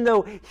life, even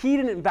though he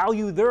didn't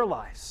value their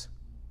lives.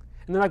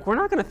 And they're like, we're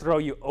not going to throw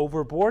you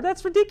overboard.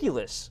 That's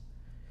ridiculous.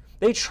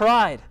 They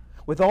tried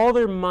with all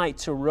their might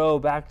to row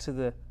back to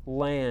the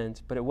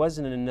land, but it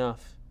wasn't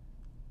enough.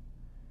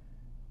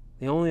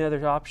 The only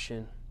other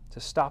option to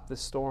stop the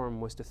storm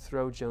was to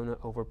throw Jonah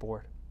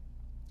overboard.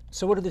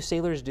 So what do the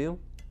sailors do?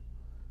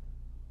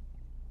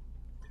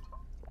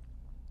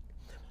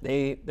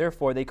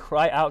 Therefore, they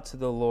cry out to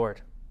the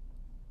Lord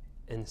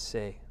and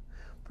say,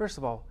 first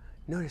of all,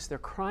 notice they're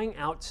crying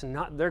out to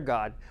not their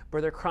God,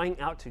 but they're crying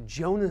out to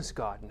Jonah's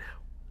God now.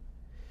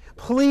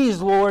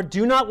 Please, Lord,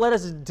 do not let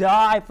us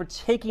die for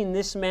taking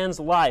this man's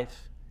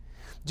life.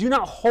 Do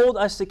not hold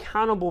us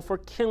accountable for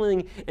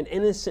killing an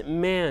innocent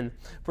man,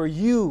 for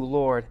you,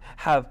 Lord,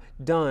 have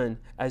done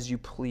as you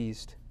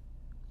pleased.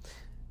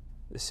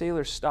 The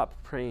sailors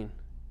stopped praying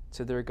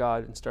to their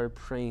God and started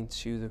praying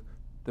to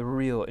the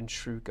real and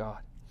true God.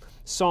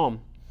 Psalm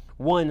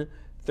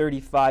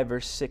 135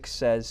 verse 6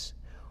 says,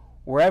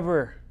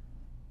 whatever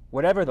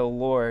the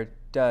Lord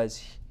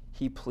does,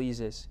 he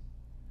pleases.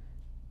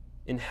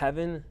 In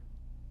heaven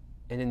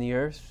and in the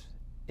earth,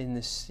 in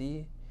the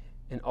sea,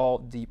 in all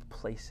deep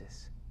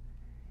places.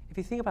 If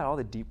you think about all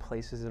the deep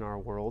places in our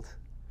world,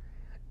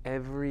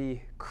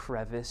 every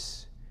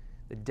crevice,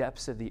 the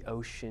depths of the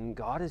ocean,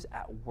 God is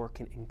at work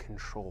and in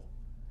control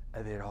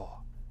of it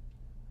all.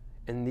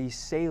 And these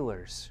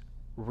sailors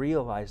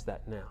realize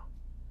that now.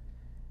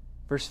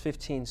 Verse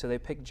 15, so they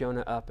picked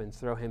Jonah up and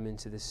throw him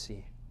into the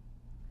sea.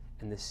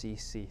 And the sea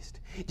ceased.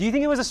 Do you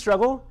think it was a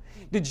struggle?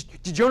 Did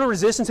Jonah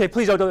resist and say,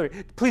 please don't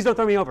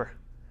throw me over?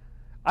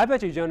 I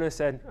bet you Jonah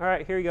said, all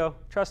right, here you go,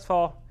 trust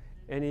fall.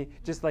 And he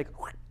just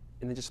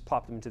and then just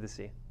plopped him into the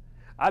sea.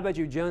 I bet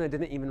you Jonah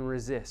didn't even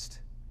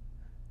resist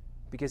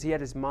because he had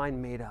his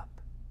mind made up.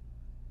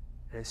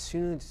 And as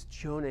soon as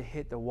Jonah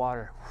hit the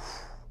water,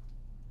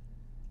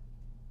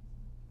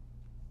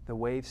 the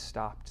waves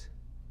stopped.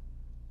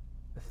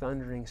 The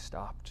thundering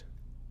stopped.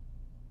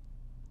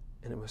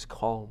 And it was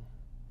calm.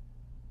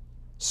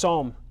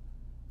 Psalm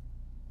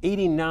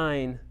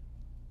 89,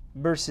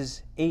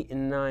 verses 8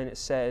 and 9, it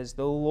says,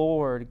 the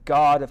Lord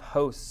God of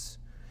hosts,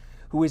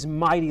 who is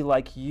mighty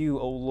like you,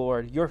 O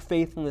Lord, your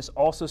faithfulness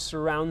also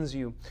surrounds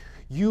you.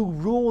 You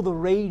rule the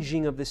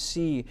raging of the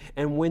sea,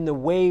 and when the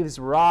waves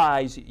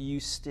rise, you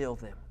still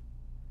them.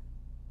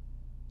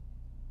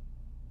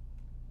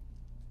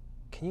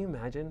 Can you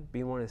imagine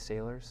being one of the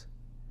sailors,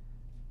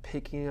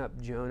 picking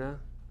up Jonah,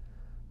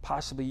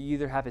 possibly you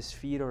either have his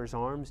feet or his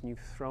arms, and you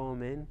throw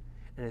him in,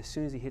 and as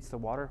soon as he hits the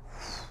water,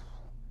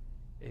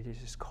 it is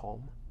just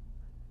calm.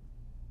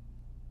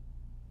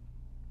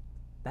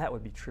 That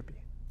would be trippy.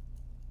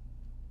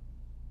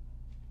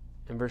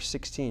 In verse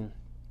 16,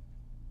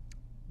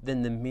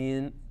 then the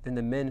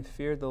men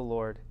feared the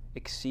Lord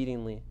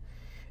exceedingly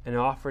and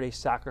offered a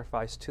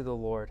sacrifice to the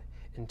Lord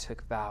and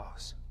took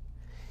vows.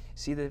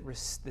 See, the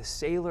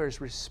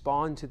sailors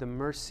respond to the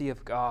mercy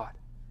of God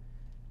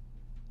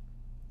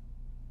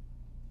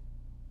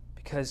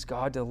because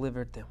God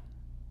delivered them.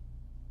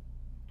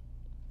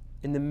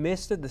 In the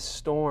midst of the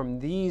storm,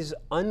 these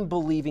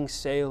unbelieving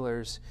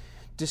sailors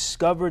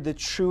discovered the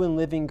true and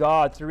living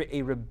God through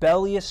a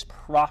rebellious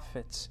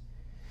prophet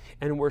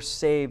and were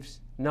saved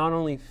not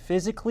only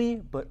physically,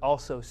 but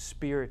also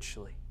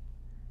spiritually.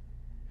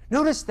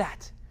 Notice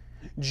that.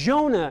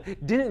 Jonah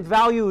didn't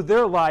value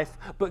their life,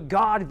 but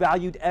God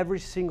valued every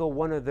single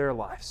one of their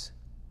lives.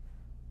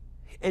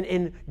 And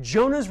in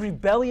Jonah's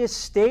rebellious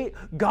state,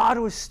 God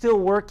was still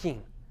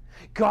working.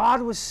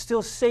 God was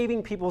still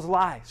saving people's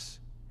lives.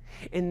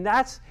 And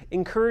that's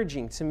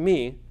encouraging to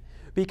me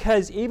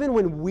because even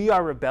when we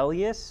are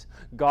rebellious,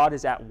 God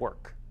is at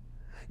work.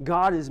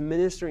 God is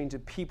ministering to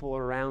people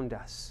around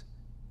us.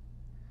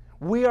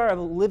 We are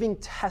a living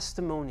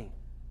testimony.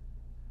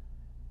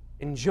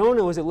 And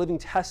Jonah was a living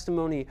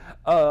testimony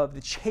of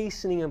the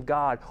chastening of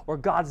God or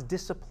God's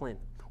discipline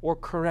or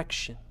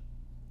correction.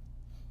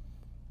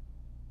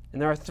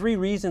 And there are three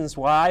reasons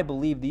why I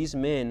believe these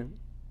men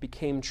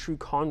became true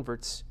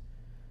converts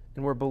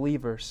and were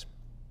believers.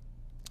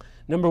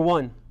 Number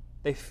one,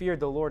 they feared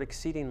the Lord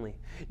exceedingly.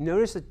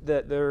 Notice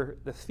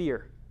the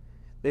fear.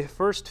 They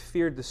first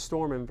feared the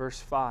storm in verse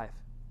 5.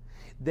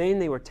 Then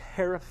they were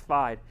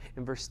terrified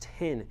in verse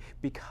 10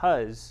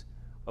 because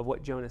of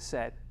what Jonah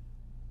said.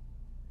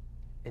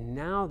 And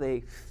now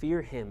they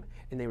fear him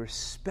and they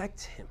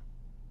respect him.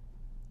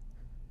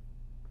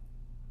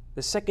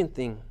 The second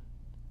thing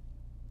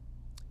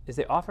is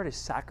they offered a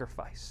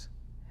sacrifice.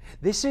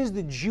 This is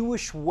the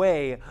Jewish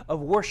way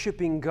of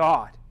worshiping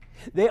God.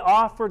 They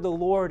offered the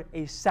Lord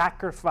a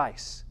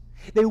sacrifice.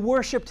 They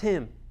worshiped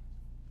him.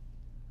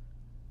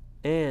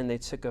 And they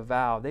took a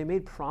vow. They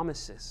made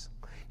promises.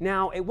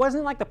 Now, it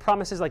wasn't like the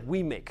promises like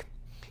we make.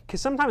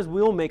 Because sometimes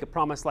we'll make a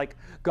promise like,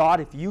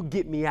 God, if you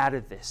get me out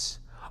of this,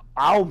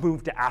 I'll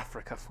move to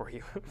Africa for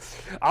you.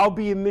 I'll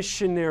be a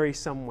missionary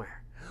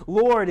somewhere.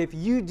 Lord, if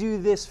you do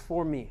this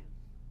for me,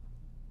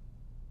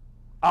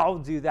 I'll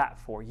do that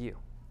for you.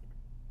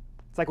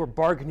 It's like we're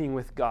bargaining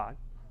with God.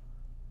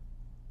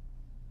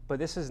 But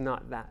this is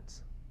not that.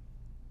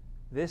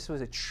 This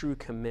was a true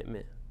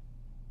commitment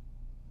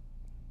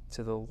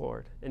to the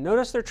Lord. And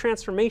notice their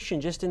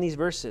transformation just in these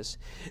verses.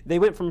 They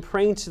went from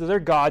praying to their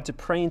God to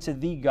praying to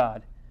the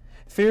God,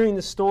 fearing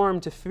the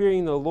storm to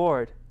fearing the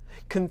Lord,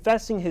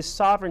 confessing his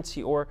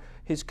sovereignty or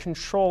his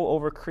control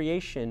over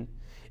creation,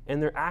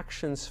 and their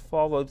actions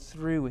followed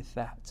through with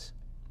that.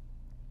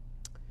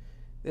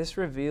 This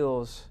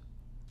reveals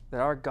that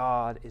our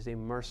God is a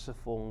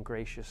merciful and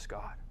gracious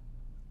God.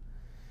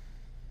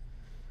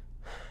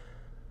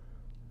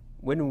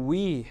 When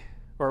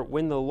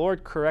the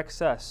Lord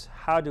corrects us,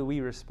 how do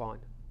we respond?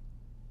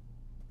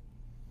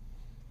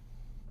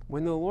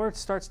 When the Lord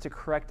starts to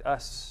correct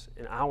us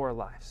in our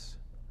lives,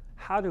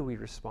 how do we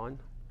respond?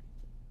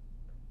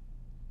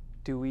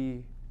 Do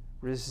we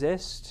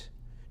resist?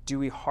 Do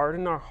we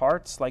harden our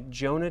hearts like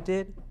Jonah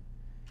did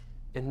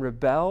and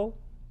rebel?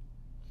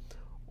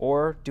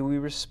 Or do we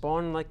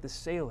respond like the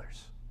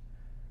sailors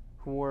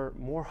who were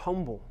more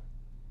humble,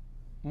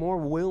 more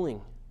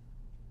willing?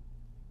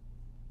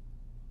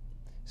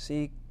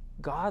 See,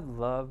 God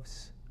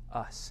loves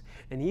us.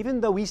 And even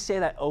though we say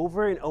that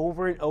over and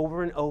over and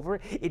over and over,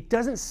 it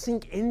doesn't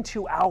sink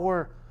into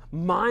our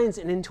minds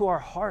and into our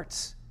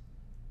hearts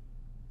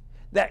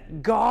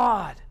that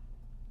God,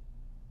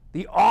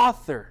 the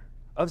author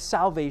of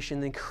salvation,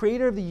 the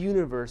creator of the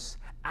universe,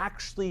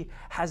 actually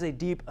has a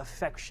deep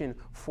affection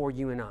for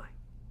you and I.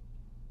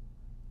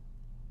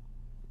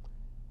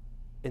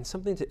 And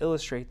something to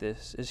illustrate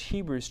this is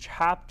Hebrews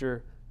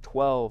chapter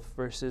 12,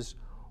 verses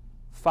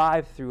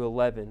 5 through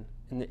 11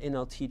 in the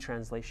NLT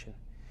translation.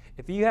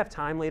 If you have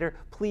time later,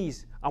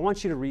 please, I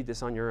want you to read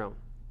this on your own,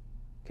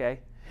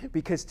 okay?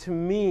 Because to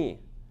me,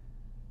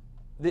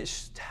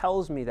 this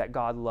tells me that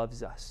God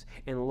loves us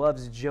and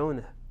loves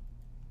Jonah.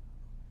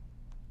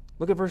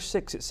 Look at verse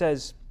 6. It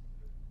says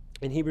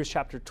in Hebrews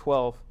chapter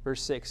 12,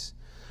 verse 6,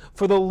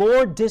 "For the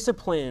Lord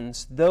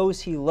disciplines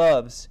those he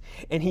loves,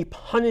 and he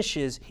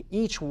punishes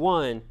each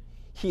one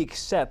he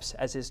accepts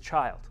as his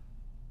child."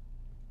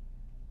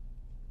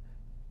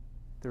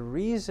 The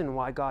reason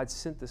why God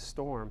sent the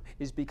storm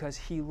is because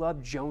he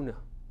loved Jonah,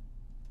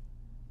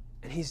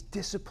 and he's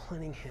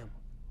disciplining him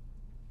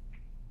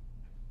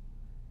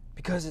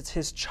because it's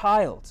his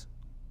child.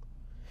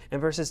 In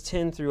verses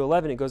 10 through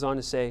 11, it goes on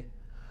to say,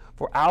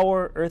 "For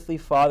our earthly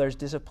fathers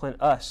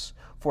disciplined us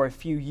for a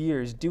few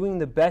years, doing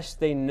the best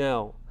they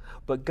know.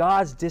 But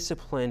God's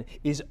discipline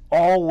is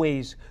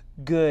always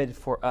good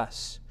for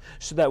us,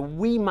 so that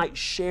we might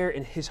share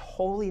in his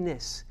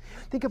holiness."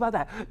 Think about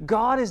that.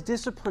 God is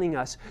disciplining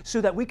us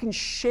so that we can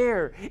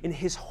share in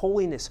his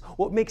holiness,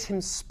 what makes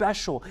him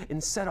special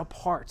and set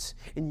apart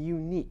and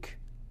unique.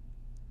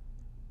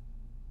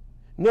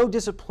 No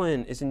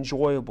discipline is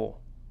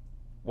enjoyable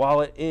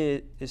while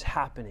it is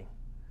happening.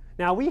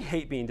 Now, we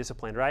hate being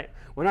disciplined, right?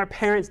 When our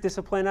parents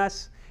discipline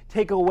us,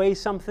 take away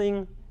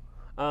something.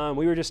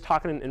 We were just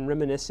talking and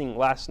reminiscing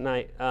last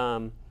night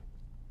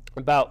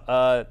about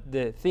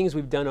the things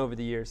we've done over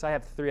the years. I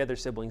have 3 other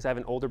siblings. I have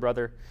an older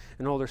brother,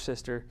 an older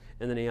sister,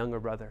 and then a younger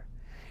brother.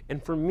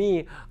 And for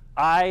me,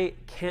 I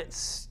can't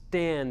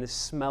stand the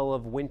smell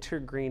of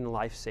wintergreen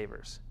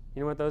Lifesavers.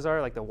 You know what those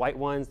are? Like the white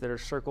ones that are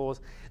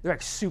circles. They're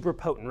like super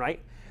potent,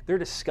 right? They're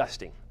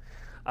disgusting.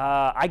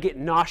 I get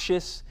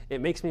nauseous. It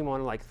makes me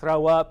want to like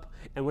throw up.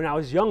 And when I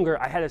was younger,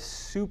 I had a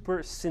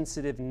super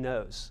sensitive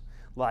nose.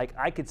 Like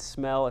I could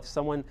smell if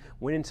someone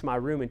went into my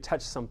room and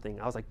touched something.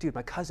 I was like, dude,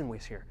 my cousin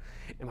was here.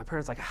 And my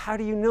parents were like, how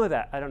do you know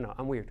that? I don't know.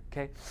 I'm weird,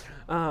 okay?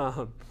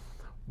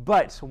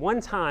 But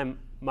one time,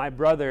 my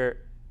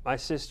brother, my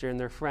sister, and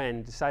their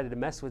friend decided to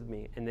mess with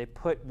me. And they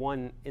put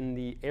one in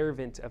the air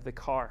vent of the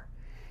car.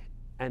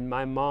 And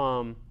my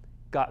mom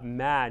got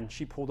mad. And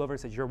she pulled over and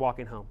said, "You're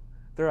walking home."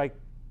 They're like,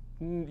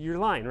 "You're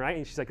lying, right?"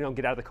 And she's like, "No,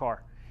 get out of the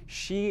car."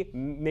 She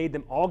made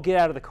them all get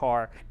out of the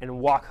car and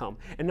walk home.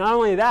 And not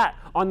only that,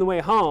 on the way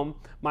home,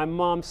 my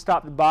mom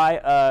stopped by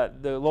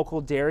the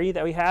local dairy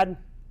that we had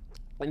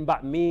and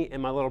bought me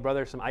and my little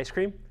brother some ice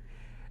cream.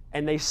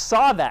 And they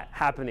saw that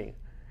happening.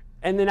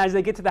 And then as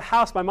they get to the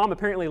house, my mom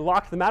apparently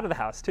locked them out of the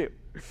house too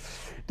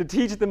to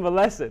teach them a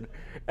lesson.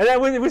 And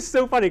it was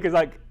so funny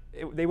because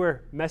they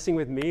were messing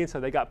with me, and so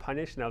they got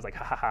punished. And I was like,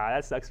 ha ha,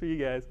 that sucks for you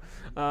guys.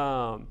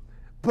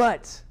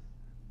 But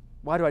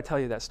why do I tell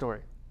you that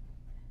story?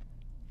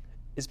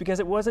 It's because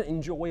it wasn't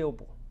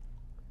enjoyable.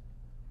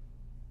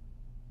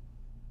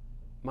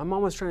 My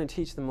mom was trying to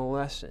teach them a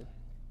lesson.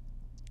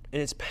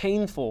 And it's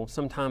painful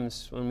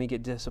sometimes when we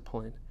get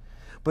disciplined.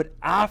 But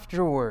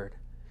afterward,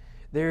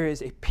 there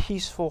is a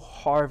peaceful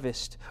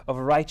harvest of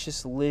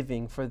righteous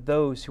living for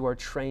those who are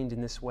trained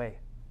in this way.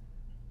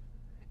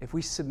 If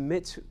we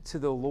submit to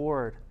the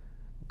Lord,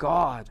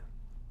 God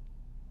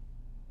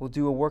will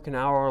do a work in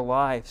our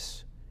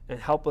lives and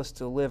help us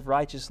to live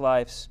righteous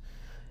lives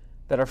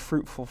that are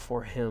fruitful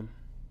for Him.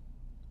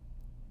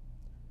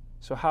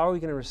 So how are we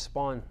going to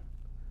respond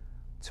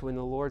to when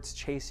the Lord's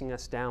chasing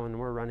us down and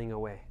we're running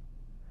away?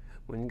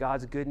 When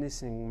God's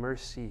goodness and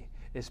mercy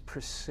is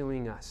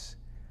pursuing us.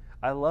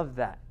 I love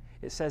that.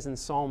 It says in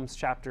Psalms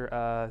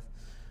chapter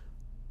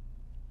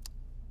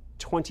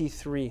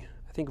 23,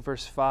 I think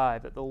verse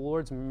 5, that the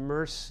Lord's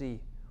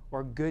mercy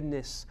or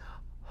goodness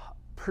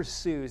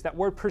pursues. That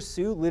word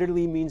pursue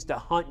literally means to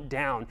hunt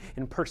down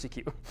and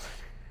persecute.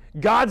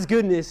 God's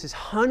goodness is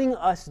hunting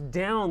us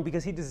down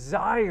because He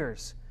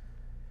desires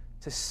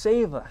to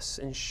save us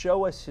and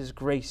show us His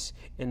grace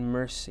and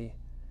mercy.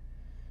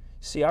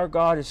 See, our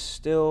God is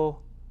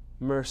still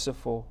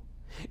merciful.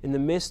 In the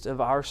midst of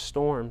our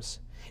storms,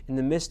 in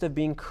the midst of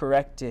being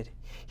corrected,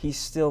 He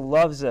still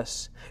loves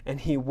us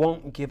and He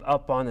won't give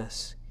up on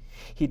us.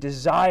 He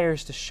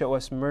desires to show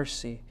us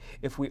mercy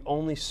if we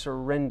only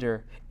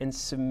surrender and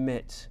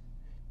submit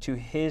to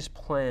His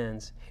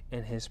plans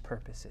and His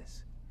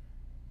purposes.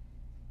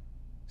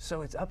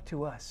 So it's up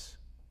to us.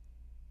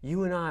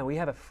 You and I, we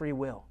have a free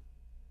will.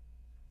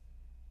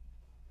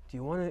 Do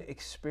you want to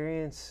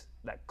experience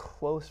that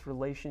close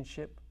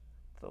relationship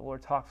that the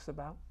Lord talks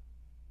about?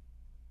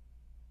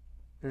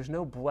 There's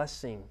no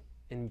blessing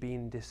in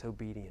being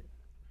disobedient.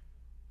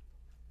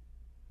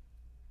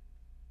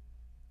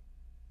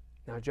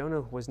 Now, Jonah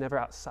was never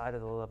outside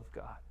of the love of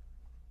God.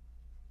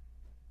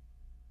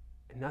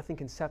 And nothing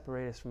can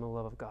separate us from the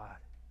love of God,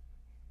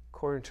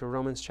 according to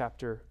Romans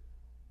chapter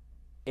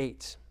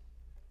 8.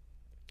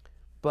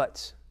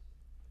 But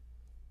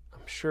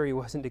I'm sure he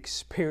wasn't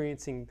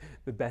experiencing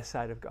the best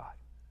side of God.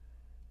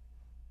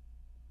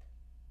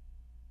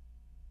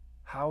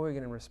 How are we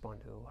going to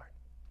respond to the Lord?